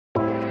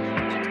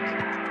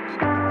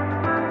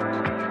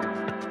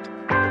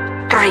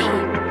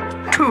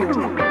2,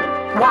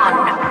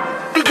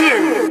 1,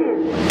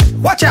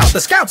 begin! Watch out, the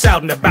scout's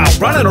out and about,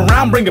 running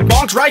around bringing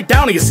bonks right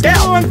down to your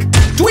scalp.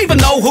 Do you even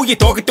know who you're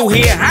talking to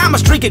here? I'm a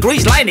streak of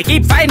grease lightning,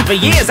 keep fighting for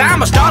years,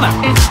 I'm a stunner.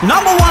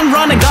 #1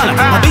 running gunner.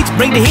 My beats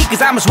bring the heat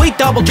cause I'm a sweet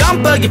double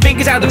jumper. Your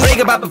fingers out the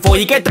trigger, but before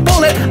you get the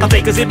bullet, I'll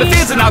take a sip of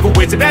fizz and I'll go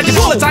with some magic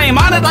bullets. I am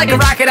on it like a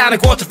rocket out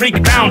of quartz to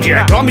freaking pound you.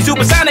 Call me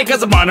supersonic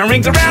cause I'm running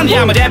rings around you.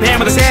 I'm a dab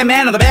hammer, the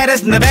Sandman, I'm the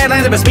baddest in the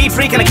Badlands. I'm a speed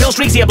freak and I kill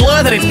streaks, see a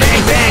blood and it's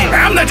bang bang.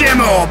 I'm the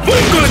demo,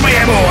 boom goes my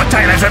ammo.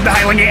 Thailand from the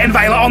highland, getting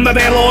violent on the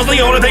bellows. The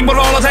only thing but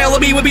all the tale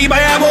of me would be my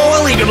ammo.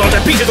 I'll leave you loads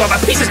of pieces while my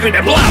pieces scream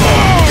and blabbo.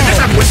 If there's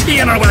some whiskey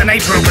in her with a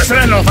nitro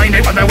glycerin, and I'll find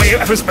out on the way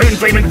if a spoon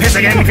flaming piss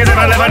again. Cause if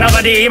I live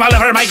another day, my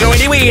liver might go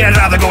anyway. I'd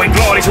rather go in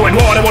glory to in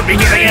water would be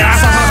giving it. I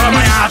suffer from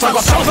my heart, I've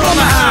got sulfur on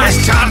my heart.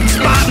 This charming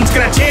Spartan's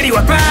gonna tear you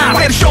apart.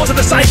 We're short of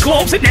the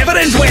Cyclops, it never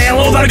ends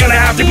well. Oh, they're gonna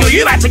have to glue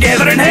you back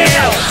together in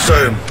hell.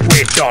 Zoom,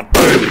 wait dot,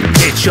 boom,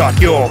 headshot,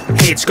 your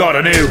head's got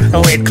a new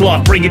lead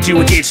clot, bring it to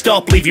a dead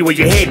stop, leave you with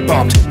your head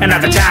popped.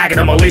 Another target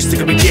on my list that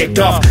can be checked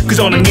off. Cause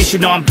on a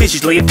mission I'm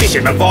viciously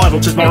efficient. My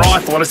vital's just my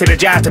rifle and I set a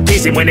jar to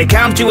piss him. When it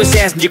comes to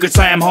assassins you could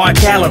say I'm high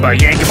caliber.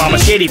 Yank him on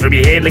machete from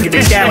your head, look at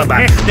this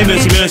caliber. Then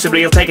mercibly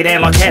he'll take it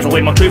down like cattle.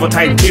 When my truth will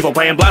take the truth,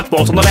 playing blood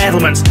sports on the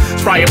battlements.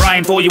 Spray your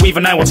brain before you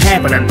even know what's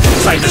happening.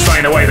 Save the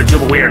strain away the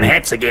double wearing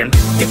hats again.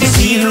 If you're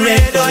seeing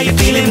red or you're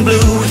feeling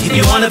blue, if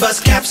you wanna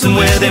bust caps and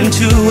wear them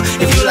too,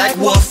 if you like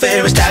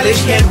warfare or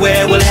stylish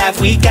headwear, well have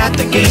we got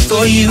the game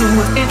for you.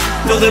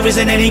 No, there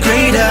isn't any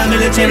greater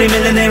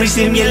military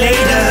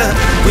simulator.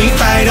 We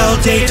fight all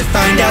day to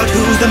find out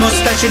who's the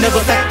most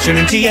fashionable faction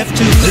in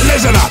TF2.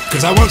 Listen up,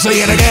 cause I won't say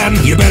it again.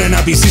 You better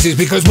not be sissies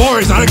because war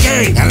is not a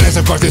game. Unless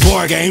of course it's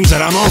war games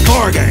and I'm all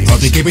for games. Hope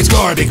they keep it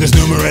score because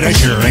numerator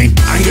sure ain't.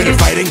 I'm good at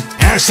fighting,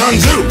 ask Sun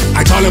Tzu.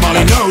 I taught him all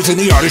he knows in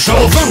the art of show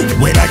food.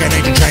 Way back in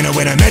ancient China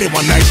when I met him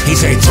one night, he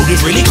said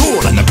soldier's really cool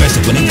and the best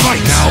at winning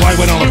fights. Now I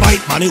win all the fight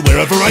money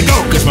wherever I go,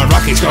 cause my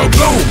rockets go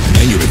boom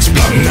and you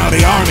explode. Now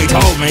the army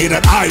told me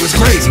that I was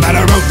crazy, that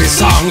I wrote this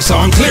song so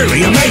I'm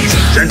clearly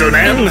amazing.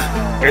 Gentlemen,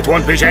 it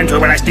won't be gentle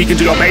when I sneak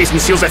into your base and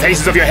steal the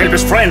faces of your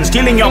helpless friends.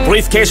 Stealing your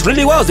briefcase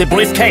really was a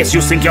briefcase. You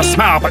think you're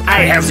smart, but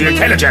I have the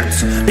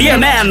intelligence. Be a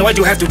man, why'd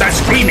you have to die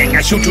screaming?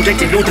 I shoot you, take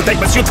you to take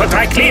my suit for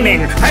dry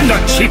cleaning. I'm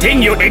not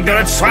cheating, you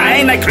ignorant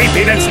swine. I creep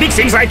in and sneak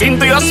things right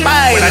into your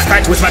spine. When I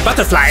fight with my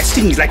butterfly, it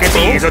stings like a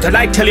bee. So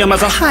tonight, tell your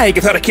mother hi,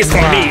 give her a kiss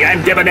from me.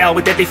 I'm Debonair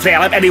with deadly flair.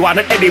 I'm anyone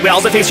and anywhere.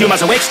 The face you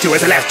must awake to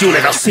is the last you'll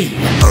ever see.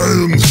 I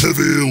am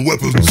heavy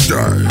weapons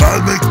guy. I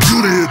make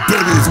beauty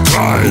babies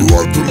cry.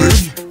 Want to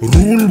live?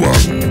 Rule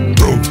 1.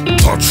 Don't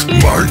touch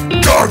my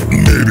gun.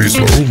 Maybe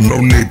so, no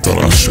need to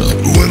rush.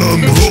 When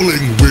I'm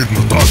rolling with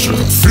Natasha,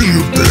 feel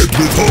you dead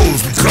with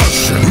holes we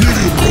crush. Leave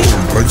you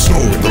cold like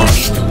snow in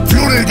Russia.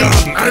 Fury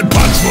gun, I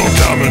punch more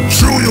damage.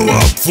 Chew you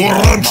up for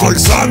lunch like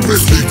sandwich.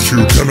 Think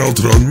you can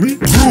outrun me?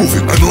 Prove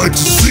it, I'd like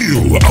to see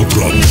you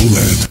outrun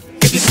bullet.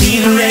 If you're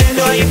seeing red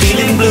or you're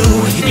feeling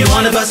blue, if you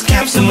wanna bust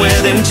caps and wear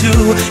them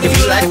too, if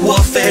you like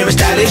warfare or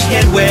stylish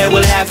headwear,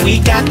 well have we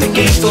got the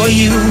game for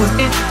you.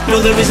 No,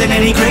 there isn't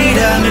any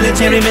greater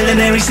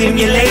military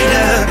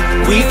simulator.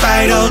 We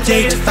fight all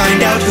day to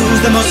find out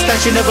who's the most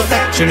fashionable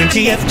faction in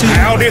TF2.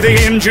 Howdy the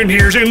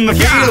engineers in the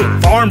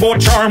field. Farm boy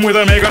charm with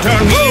a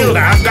megaton yield.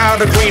 I've got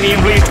a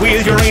cranium bleached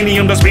with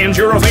uranium to spin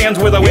your fans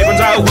with the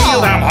weapons I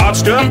wield. I'm hot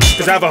stuff,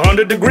 cause I've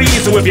 100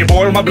 degrees. So if you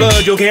boil my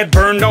blood, you'll get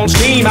burned on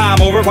steam. I'm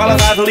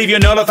overqualified to leave you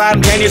nullified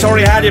and can you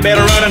sorry hide. You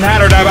better run and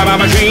hide or die by my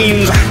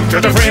machines.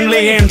 Just a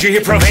friendly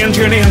NG,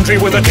 prevention entry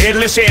with a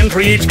deadly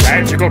sentry. Each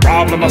tactical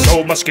problem I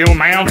solve my skill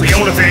mount. The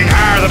only thing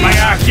higher than my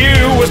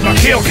IQ is my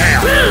kill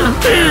count.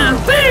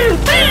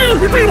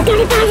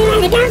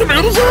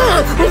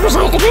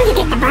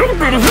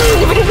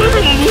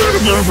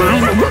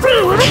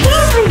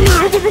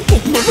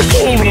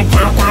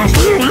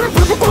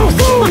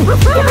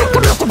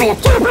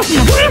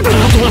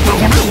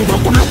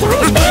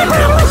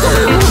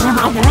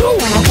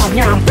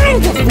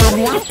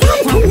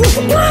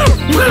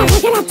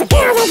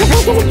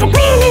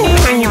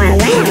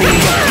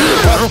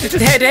 It's a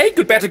headache,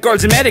 good better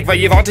girls medic, but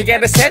you've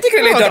altogether aesthetic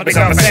really don't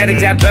become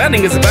aesthetics out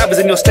burning as the bubbles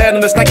in your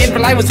sternum. The snuck in for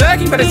life was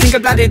working, but a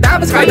single bloody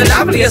dab is quite a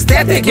lovely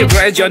aesthetic. You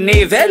grade your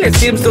navel, it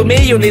seems to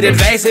me you need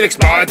invasive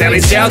exploratory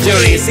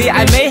surgery. See,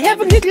 I may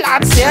have a little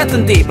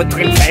uncertainty, but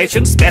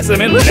inflation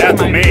specimen there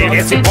to me.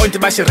 Yes, you point to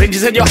my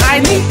syringes and your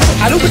hiney.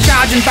 I'll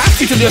overcharge and back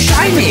you till you're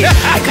shiny.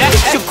 I can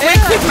fix you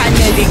quick with my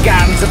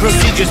mediguns. The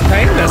procedure's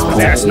painless, but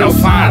there's no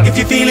fun. If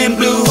you're feeling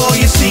blue or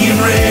you're seeing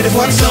red, if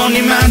what's on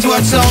your mind's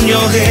what's on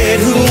your head,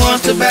 who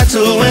wants to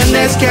battle when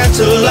there's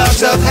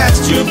catalogs of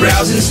hats to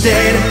browse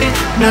instead?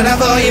 None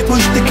of all you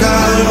push the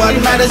card. What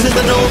matters is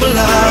the noble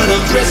art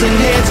of dressing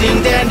heads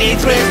in dandy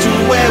threads to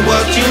wear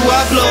what you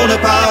are blown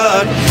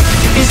apart.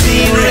 If you're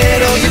seeing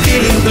red or you're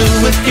feeling blue,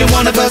 if you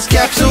wanna bust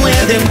caps and wear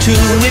them too,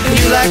 if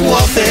you like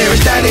warfare or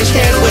stylish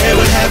headwear,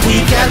 well have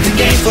we got the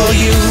game for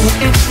you.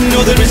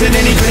 No, there isn't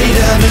any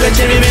greater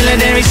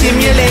military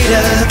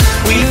simulator.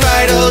 We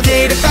fight all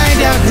day to find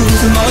out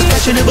who's the most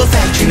fashionable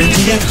faction in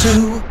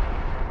TF2.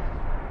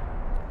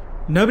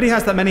 Nobody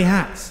has that many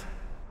hats.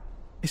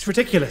 It's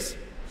ridiculous.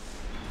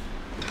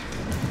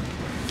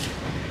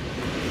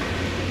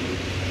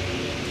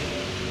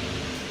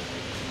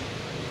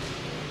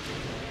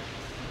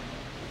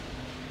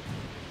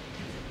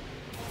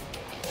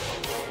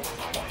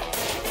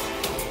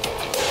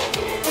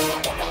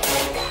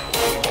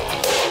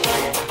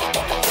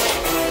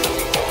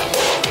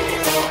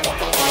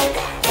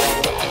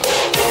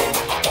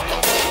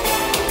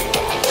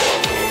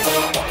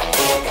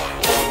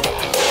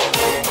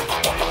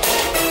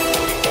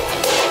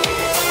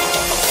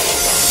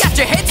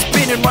 Your head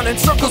spinning, running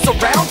circles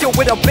around you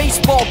with a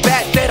baseball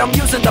bat that I'm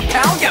using to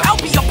pound you. I'll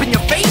be up in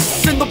your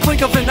face in the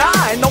blink of an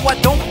eye. No, I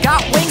don't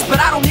got wings, but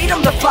I don't need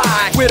them to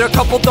fly. With a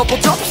couple double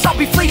jumps, I'll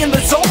be fleeing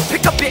the zone.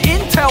 Pick up your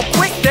intel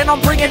quick, then I'm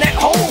bringing it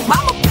home.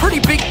 I'm a pretty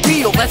big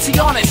deal, that's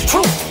the honest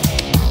truth.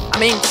 I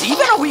mean, do you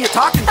even know who you're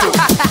talking to?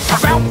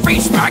 About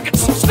face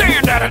maggots,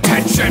 stand at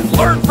attention.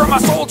 Learn from a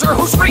soldier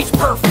who's reached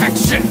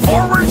perfection.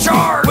 Forward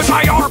charge with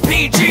my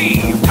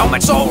RPG.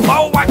 Helmet so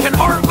low I can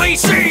hardly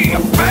see.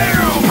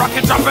 Bam!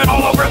 Rocket jumping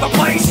all over the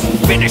place.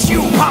 Finish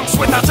you punks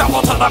with a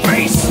double to the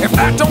face. If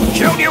that don't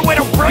kill you,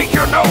 it'll break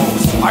your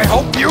nose. I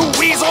hope you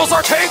weasels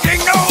are taking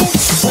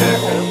notes.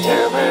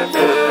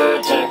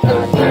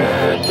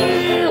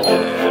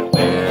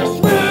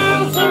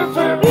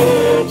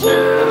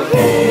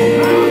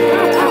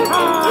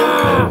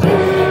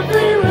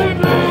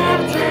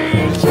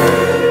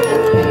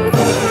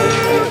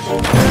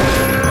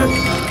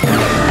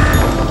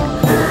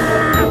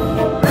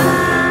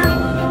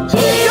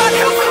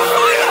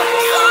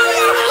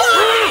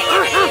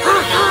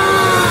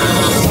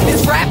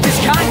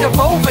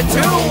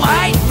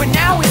 But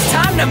now it's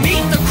time to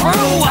meet the crew,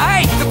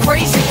 hey, the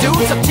crazy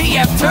dudes of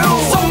TF2.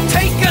 So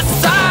take a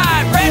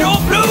side, red or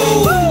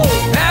blue.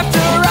 After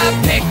I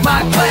pick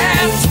my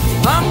class,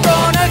 I'm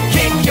gonna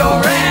kick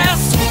your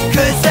ass,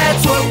 cause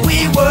that's what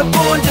we were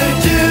born to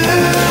do.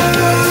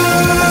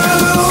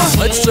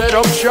 Let's set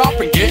up shop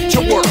and get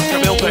to work.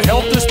 I built a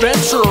health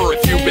dispenser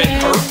if you've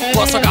been hurt.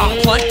 Plus I got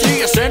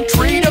plenty of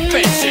sentry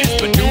defenses.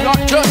 But do not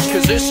touch,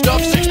 cause this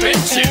stuff's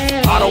expensive.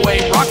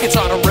 Auto-aim rockets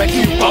on a wreck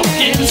you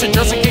pumpkins. And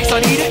just in case I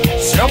need it,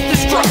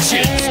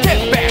 self-destruction.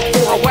 Step back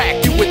for a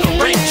whack you with a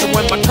wrench. And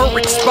when my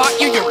turrets spot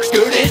you, you're as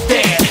good as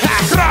dead.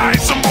 Try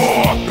some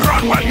more,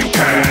 run while you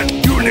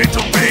can. You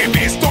little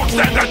babies don't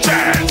stand a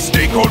chance.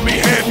 They call me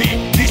heavy,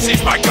 this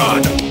is my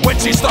gun. When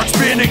she starts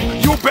spinning,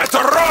 you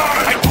better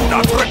run. I do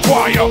not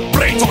require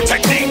brains or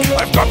technique.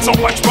 I've got so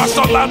much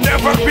muscle I'll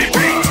never be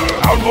beat.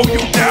 I'll mow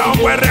you down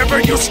wherever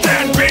you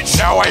stand, bitch.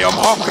 Now I am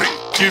hungry,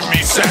 give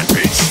me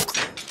sandwich.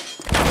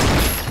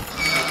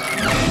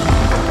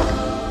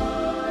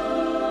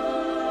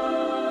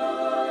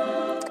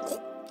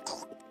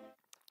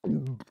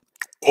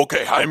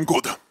 Okay, I'm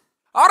good.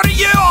 Are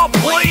you all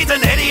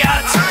bleeding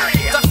idiots?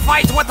 To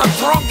fight with a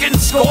drunken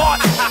squad?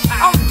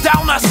 I'll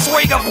down a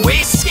swig of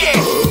whiskey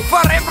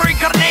for every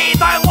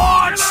grenade I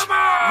launch.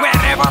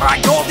 Wherever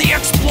I go, the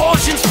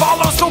explosions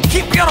follow, so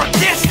keep your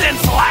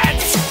distance,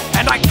 lads.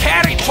 And I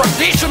carry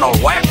traditional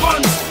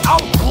weapons.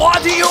 I'll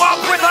bloody you up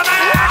with an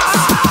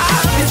axe.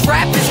 This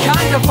rap is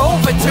kind of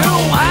overdue,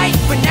 hey,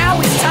 but now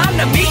it's time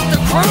to meet the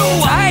crew,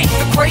 hey,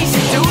 the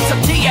crazy dudes of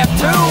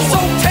TF2. So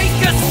take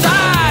a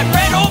side,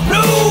 red or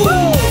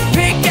blue.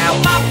 Pick out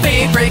my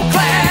favorite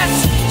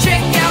class,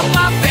 check out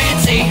my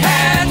fancy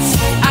hats.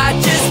 I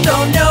just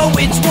don't know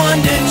which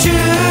one to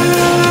choose.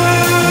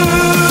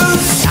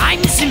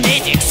 I'm the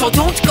medic, so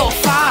don't go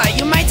far.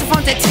 You might have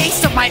found a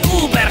taste of my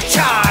Uber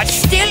charge.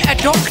 Still a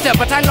doctor,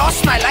 but I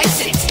lost my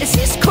license.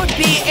 This could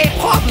be a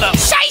problem.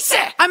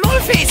 Scheiße! I'm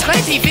always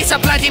ready with a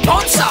bloody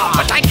bonesaw,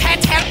 but I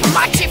can't help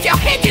much if your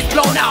head is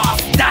blown off.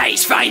 Die,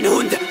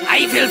 Schweinhund,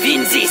 I will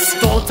win this.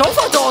 Don't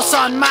overdose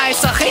on my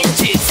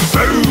syringes.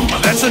 Boom,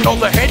 that's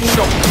another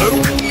headshot,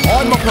 Luke.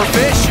 I'm a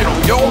professional,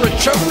 you're a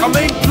joke. I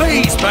mean,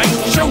 please, mate,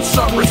 show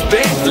some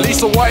respect. At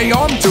least the way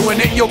I'm doing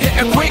it, you'll get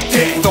a quick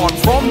death. I'm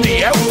from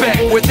the outback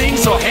where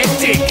things are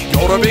hectic.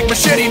 You're a big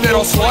machete that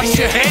I'll slice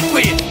your head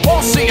with.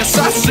 Bossy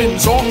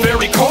assassins are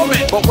very common,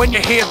 but when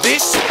you hear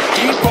this,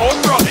 keep on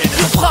running.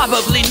 You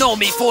probably know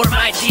me for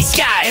my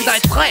disguise, and I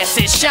dress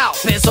as sharp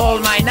as all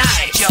my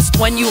knives. Just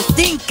when you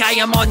think I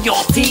am on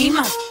your team,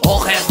 au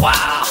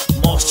revoir,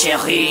 mon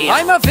chéri.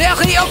 I'm a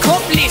very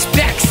accomplished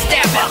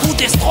backstabber who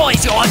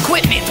destroys your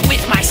equipment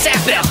with my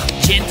sapper.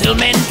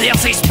 Gentlemen,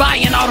 there's a spy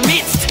in our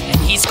midst, and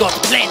he's got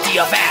plenty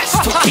of ass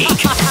to kick.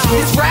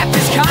 This rap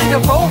is kind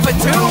of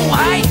overdue,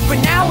 hey, but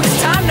now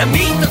it's time to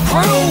meet the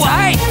crew,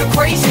 hey, the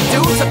crazy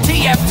dudes of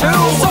TF2.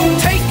 So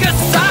take a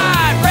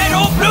side, red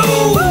or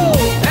blue.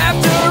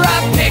 After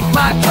I pick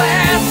my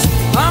class,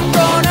 I'm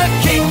gonna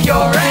kick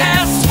your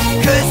ass,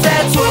 cause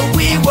that's what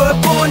we were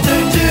born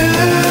to do.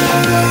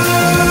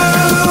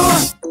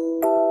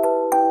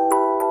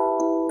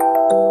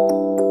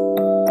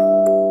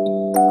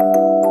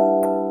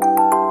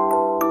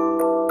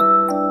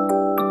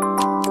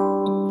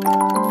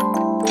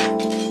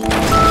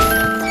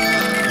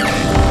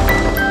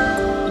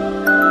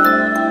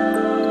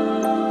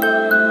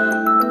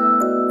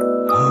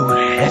 Oh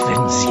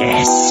heavens,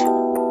 yes.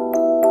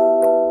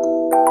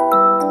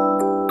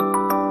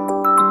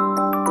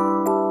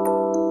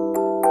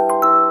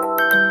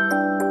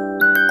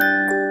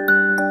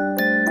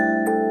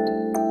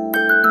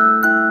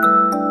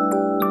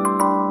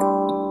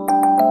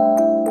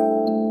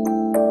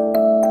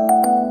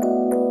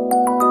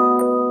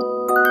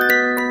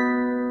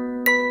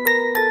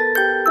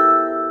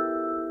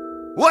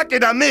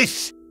 did I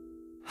miss?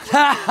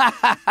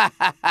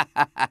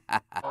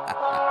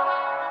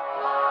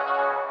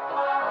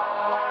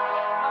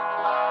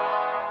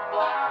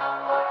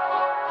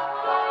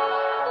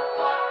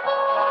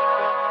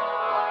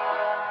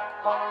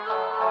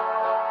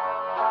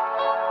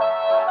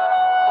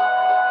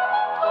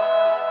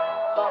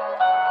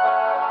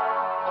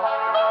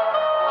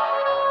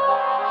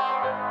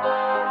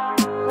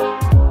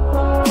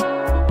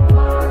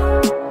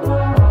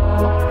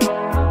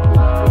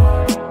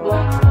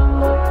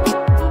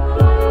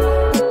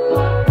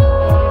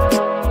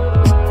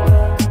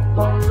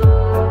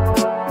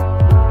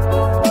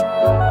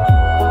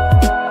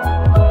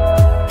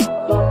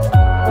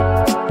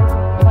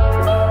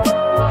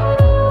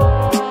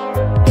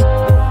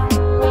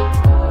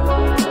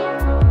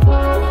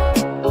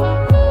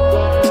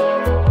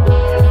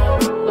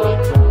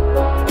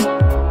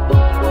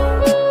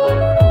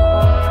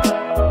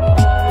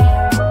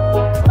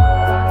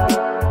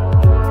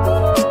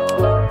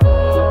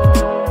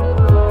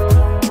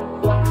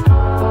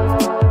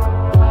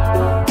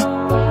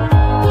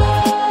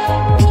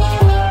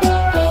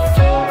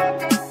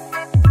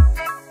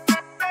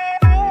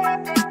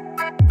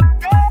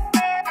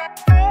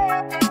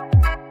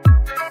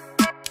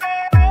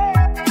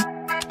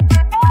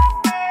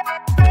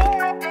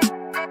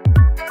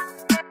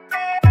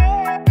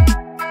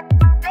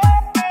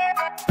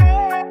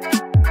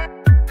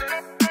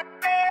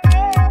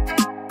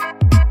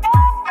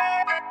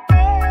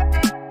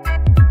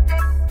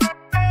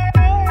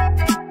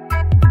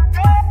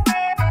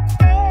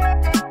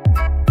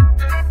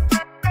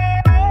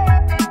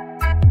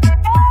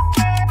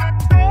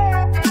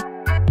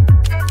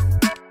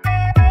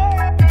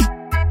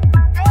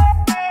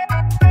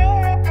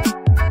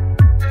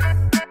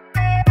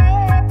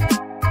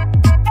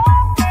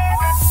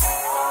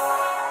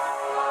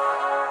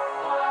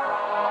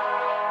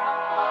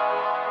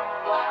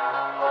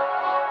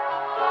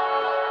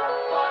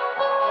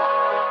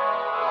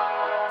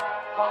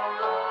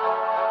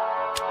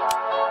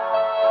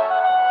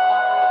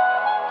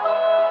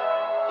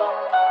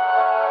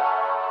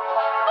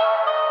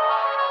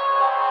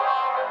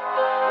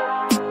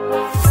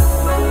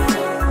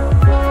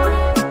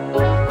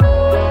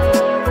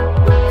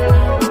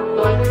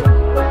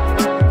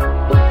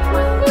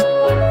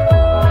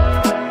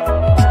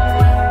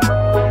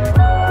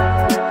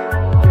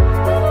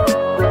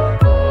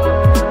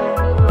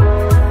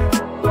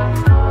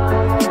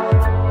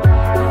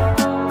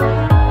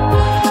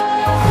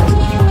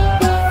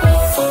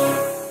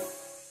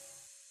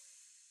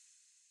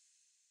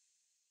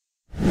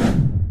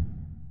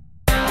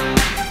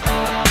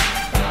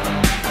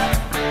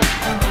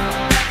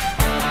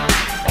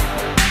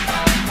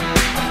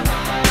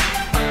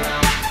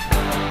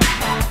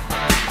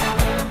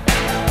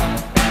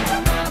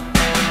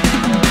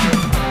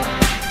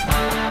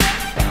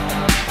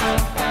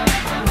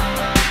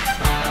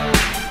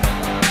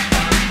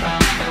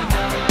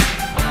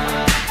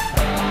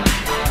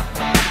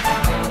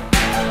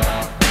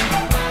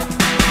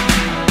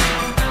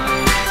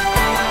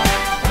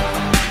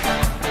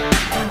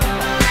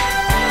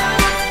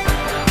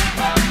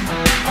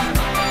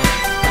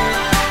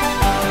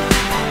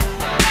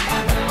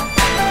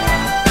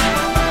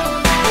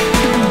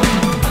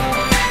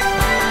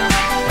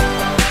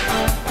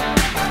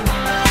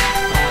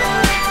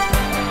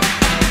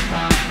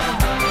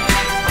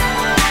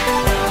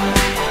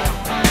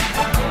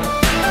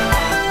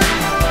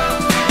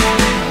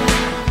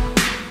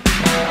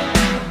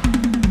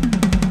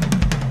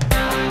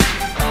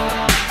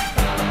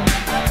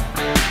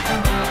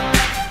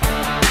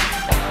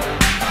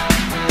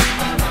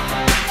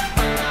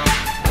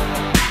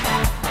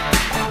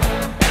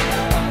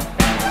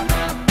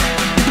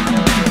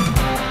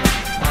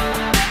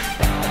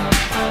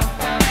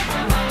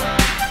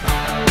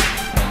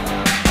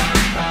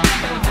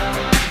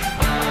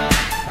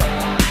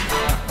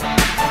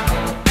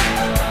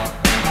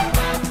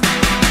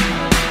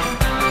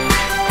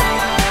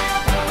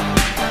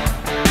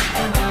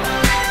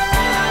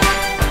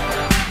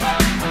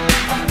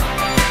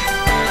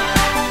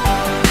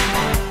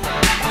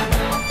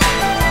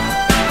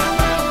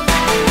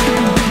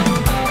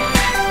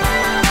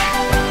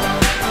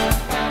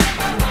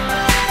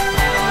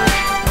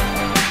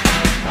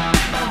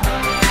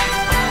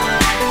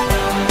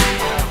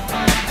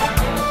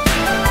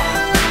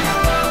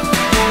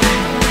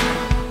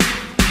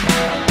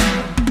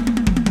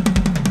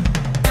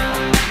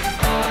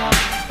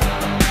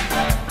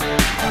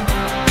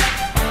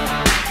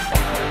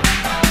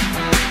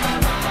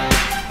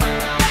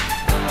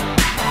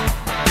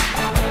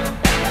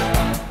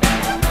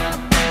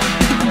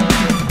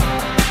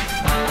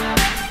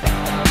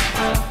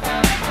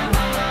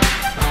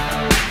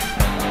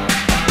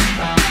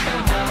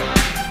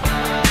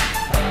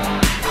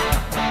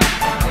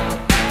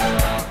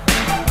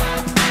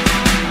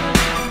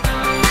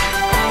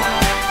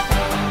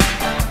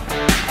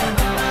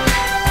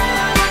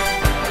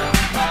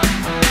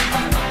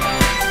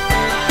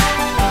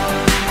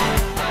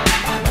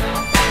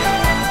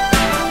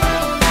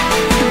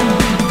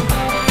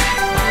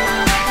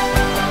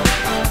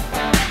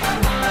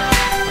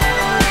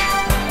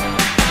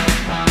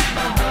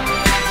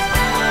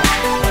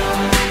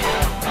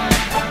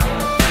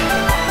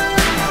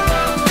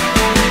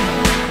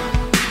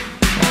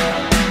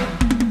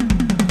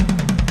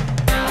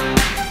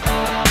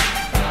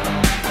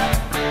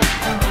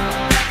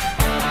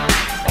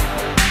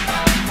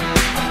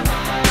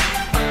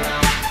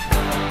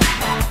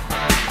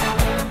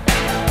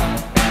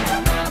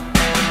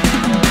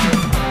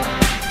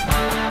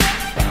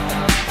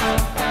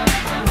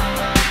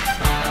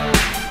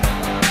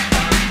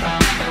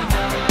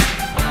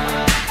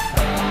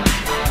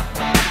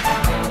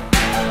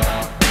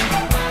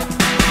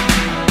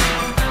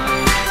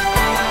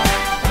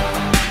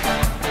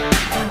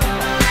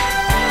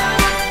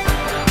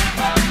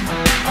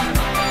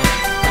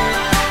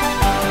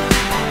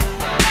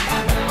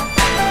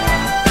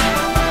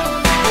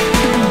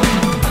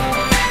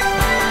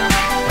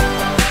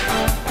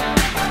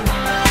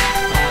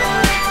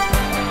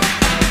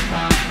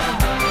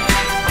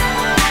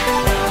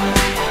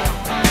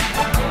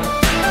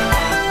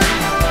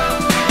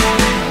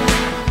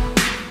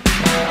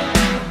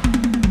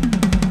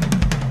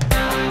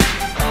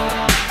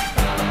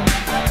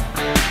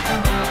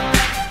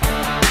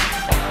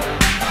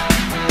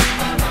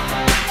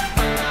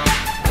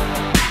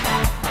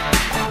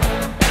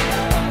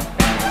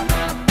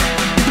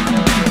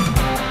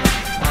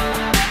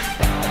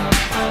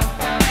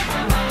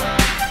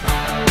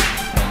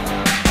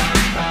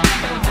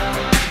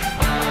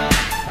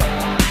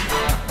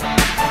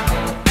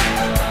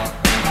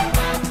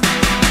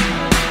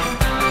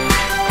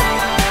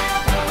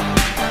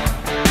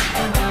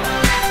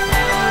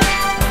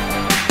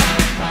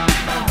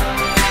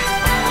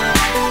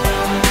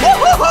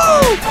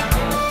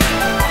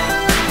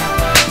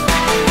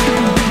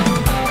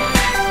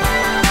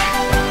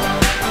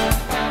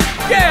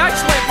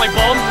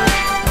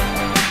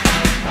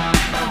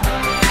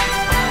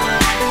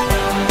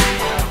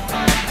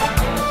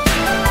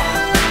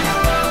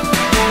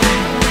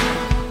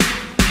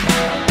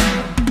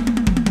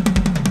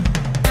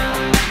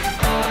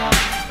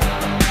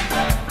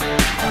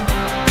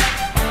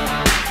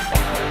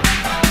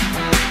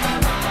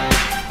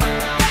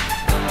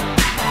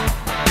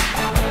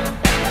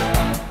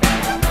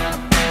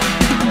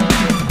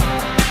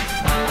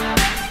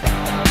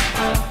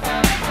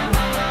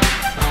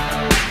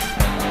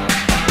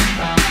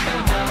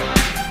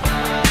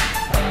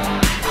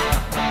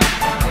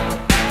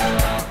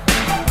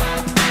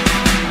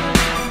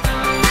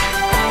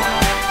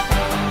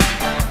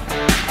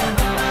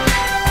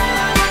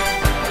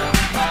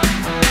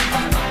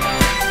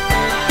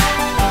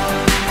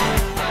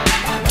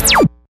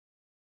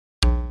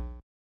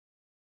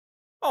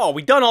 Oh,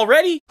 we done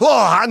already?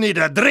 Oh, I need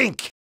a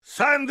drink.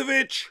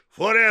 Sandwich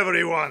for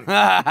everyone.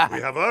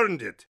 We have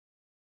earned it.